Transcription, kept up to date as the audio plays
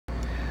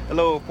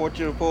Hello,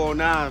 Fortune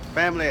 409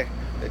 family.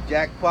 The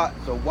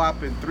jackpot's a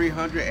whopping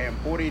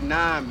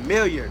 349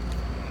 million.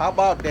 How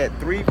about that?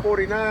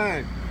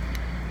 349.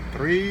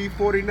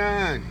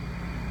 349.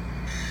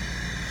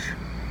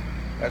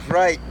 That's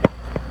right.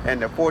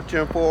 And the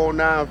Fortune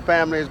 409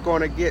 family is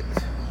going to get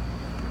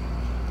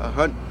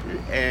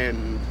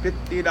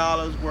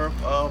 $150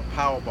 worth of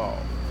Powerball.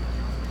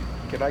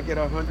 Can I get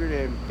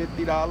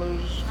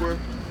 $150 worth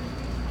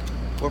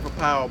of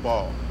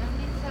Powerball?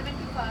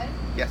 75.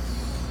 Yes.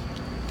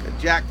 The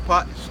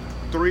jackpot is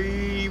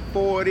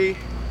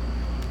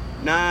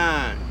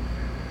 349,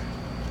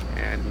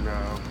 and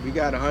we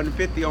got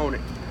 150 on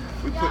it.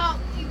 We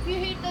if you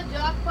hit the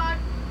jackpot,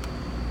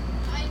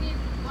 I need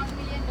 $1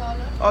 million.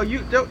 Oh,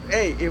 you don't.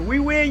 Hey, if we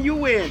win, you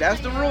win.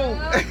 That's the rule.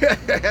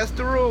 That's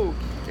the rule.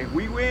 If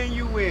we win,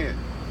 you win.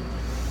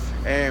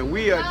 And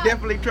we are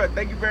definitely trying.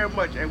 Thank you very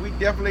much. And we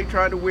definitely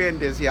trying to win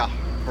this, y'all.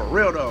 For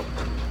real though.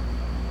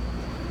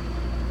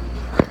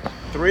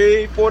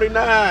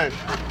 349.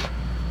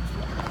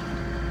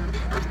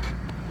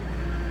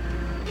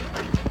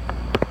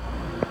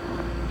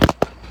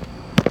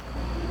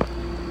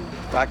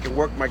 If I can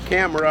work my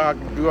camera, I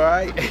can do all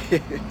right.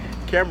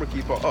 Camera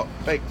keep on. Oh,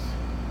 thanks.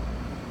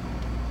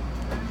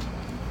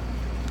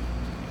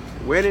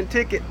 Winning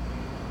ticket.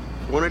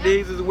 One of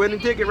these is a winning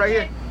ticket right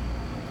here.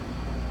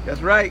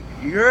 That's right.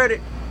 You heard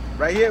it.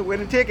 Right here,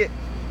 winning ticket.